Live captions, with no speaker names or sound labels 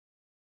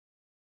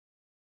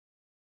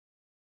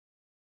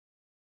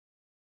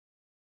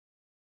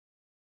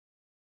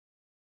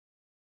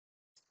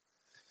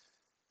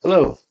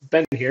Hello,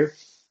 Ben here.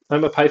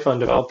 I'm a Python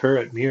developer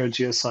at Mira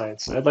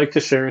Geoscience, and I'd like to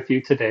share with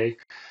you today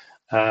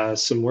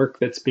some work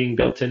that's being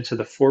built into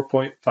the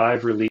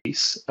 4.5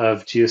 release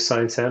of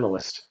Geoscience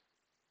Analyst.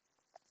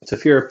 So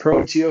if you're a pro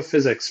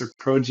geophysics or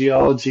pro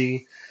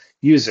geology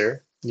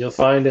user, you'll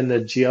find in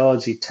the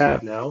Geology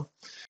tab now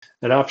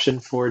an option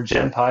for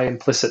GemPy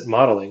implicit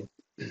modeling.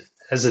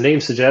 As the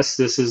name suggests,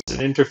 this is an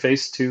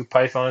interface to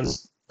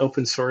Python's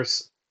open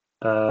source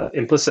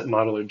implicit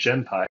modeler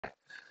GemPy,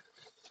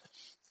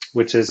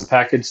 which is a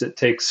package that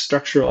takes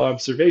structural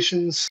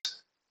observations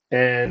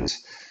and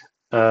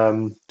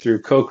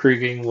through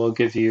co-kriging will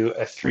give you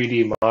a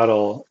 3D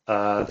model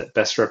that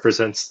best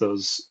represents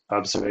those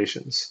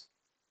observations.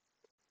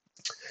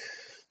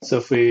 So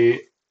if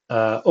we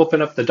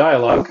open up the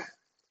dialog,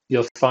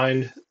 you'll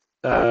find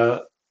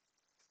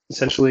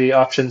essentially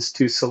options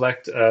to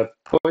select a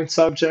points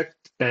object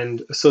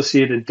and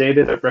associated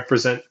data that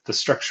represent the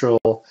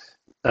structural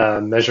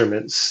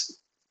measurements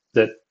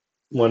that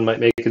one might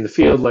make in the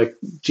field, like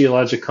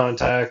geologic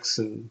contacts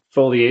and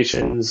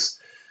foliations,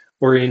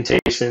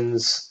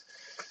 orientations,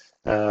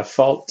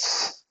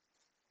 faults,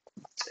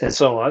 and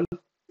so on.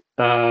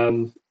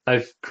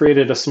 I've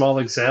created a small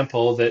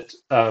example that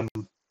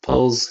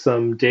pulls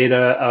some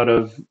data out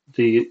of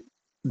the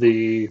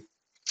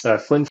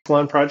Flin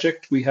Flon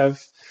project we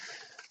have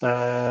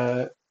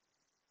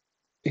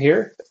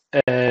here.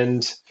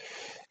 And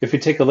if we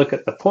take a look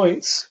at the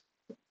points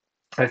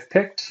I've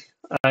picked,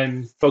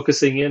 I'm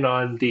focusing in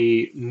on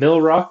the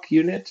mill rock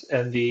unit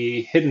and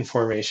the hidden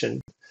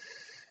formation.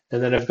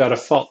 And then I've got a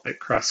fault that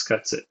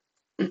cross-cuts it.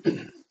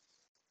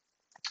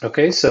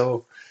 Okay,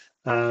 so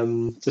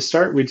to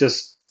start, we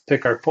just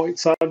pick our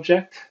points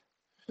object.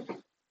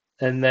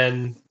 And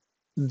then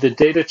the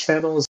data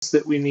channels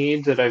that we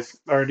need that I've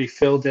already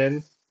filled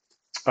in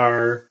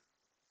are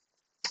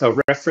a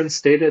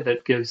reference data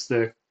that gives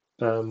the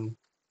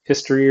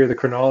history or the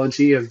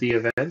chronology of the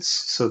events.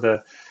 So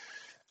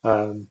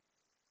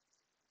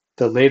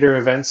the later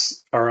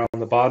events are on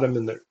the bottom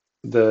and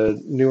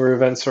the newer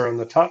events are on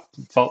the top,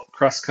 fault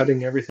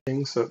cross-cutting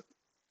everything. So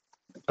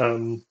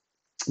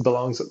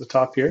belongs at the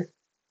top here.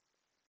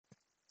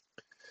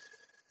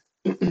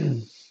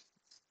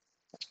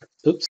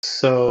 Oops,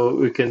 so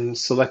we can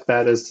select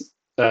that as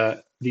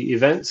the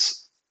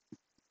events.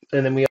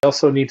 And then we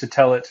also need to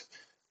tell it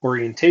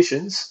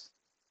orientations,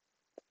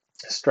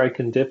 strike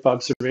and dip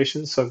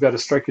observations. So I've got a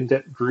strike and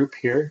dip group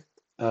here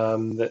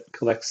that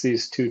collects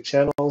these two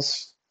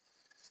channels.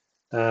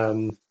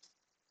 And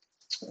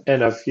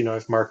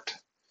I've marked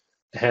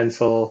a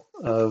handful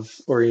of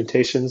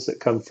orientations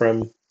that come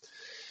from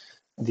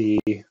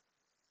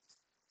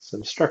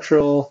some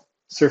structural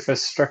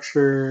surface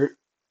structure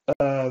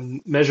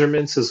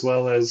measurements, as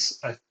well as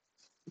I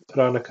put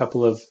on a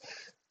couple of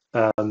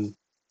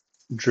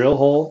drill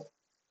hole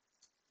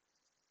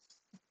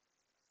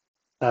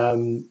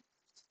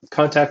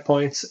contact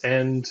points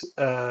and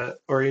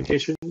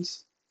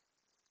orientations.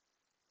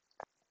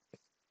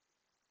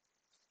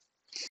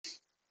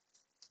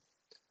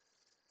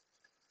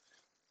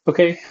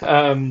 Okay,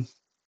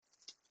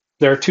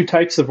 there are two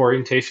types of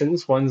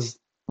orientations. Ones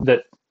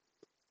that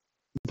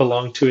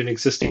belong to an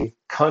existing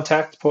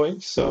contact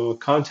point. So a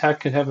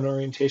contact can have an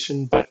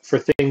orientation, but for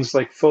things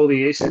like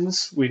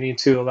foliations, we need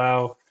to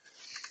allow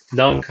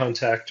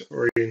non-contact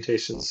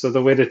orientations. So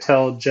the way to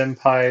tell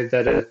GemPy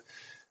that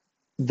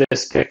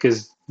this pick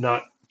is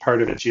not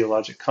part of a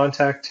geologic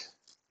contact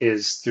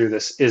is through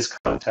this is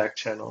contact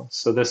channel.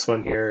 So this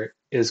one here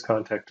is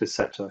contact is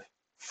set to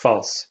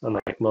false,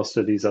 unlike most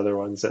of these other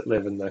ones that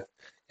live in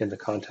the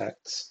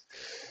contacts.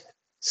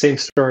 Same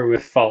story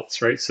with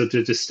faults, right? So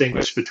to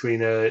distinguish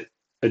between a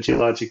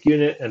geologic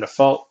unit and a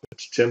fault,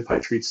 which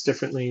GemPy treats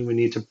differently, we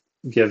need to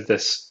give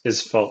this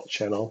is fault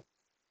channel.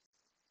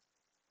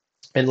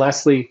 And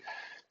lastly,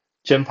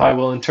 GemPy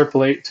will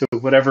interpolate to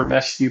whatever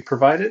mesh you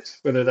provide it,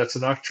 whether that's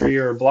an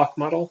octree or a block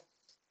model.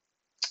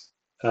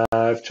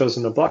 I've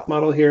chosen a block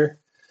model here,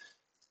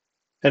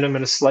 and I'm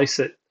going to slice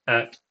it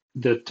at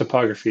the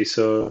topography.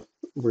 So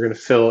we're going to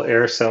fill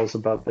air cells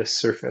above this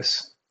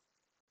surface.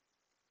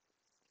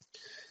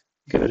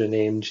 Give it a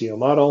name,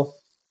 GeoModel,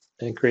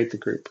 and create the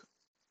group.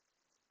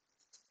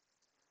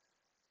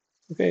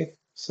 Okay,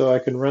 so I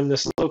can run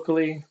this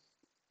locally.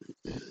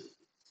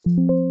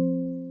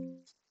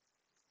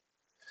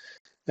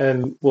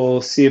 And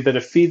we'll see a bit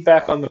of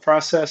feedback on the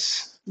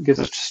process. It gives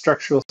us a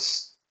structural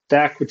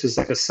stack, which is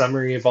like a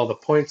summary of all the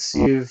points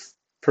you've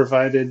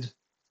provided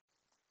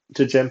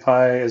to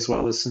GemPy, as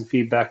well as some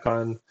feedback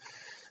on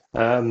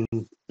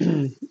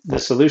the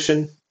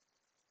solution.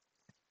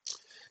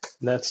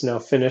 And that's now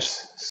finished,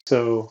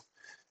 so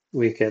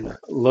we can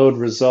load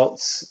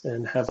results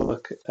and have a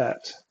look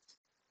at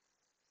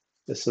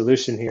the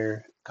solution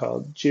here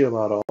called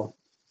GeoModel.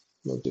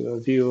 We'll do a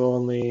view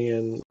only,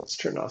 and let's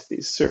turn off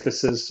these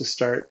surfaces to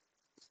start.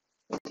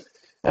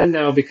 And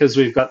now, because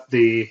we've got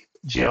the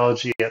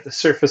geology at the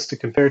surface to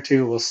compare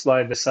to, we'll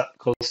slide this up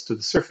close to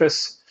the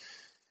surface.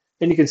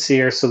 And you can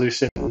see our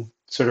solution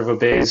sort of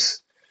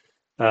obeys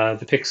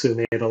the picks we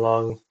made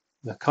along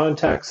the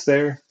contacts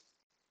there.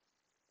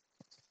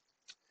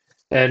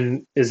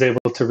 and is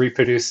able to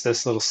reproduce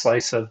this little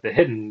slice of the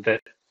hidden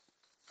that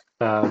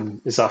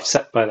is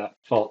offset by that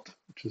fault,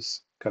 which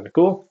is kind of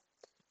cool.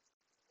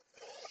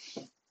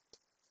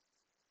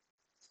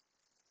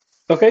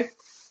 Okay,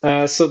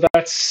 so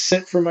that's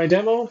it for my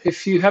demo.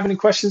 If you have any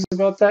questions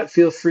about that,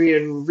 feel free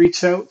and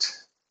reach out.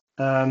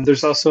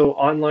 There's also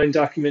online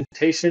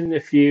documentation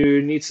if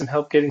you need some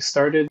help getting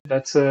started.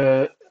 That's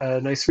a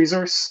nice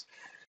resource.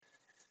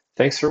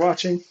 Thanks for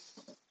watching.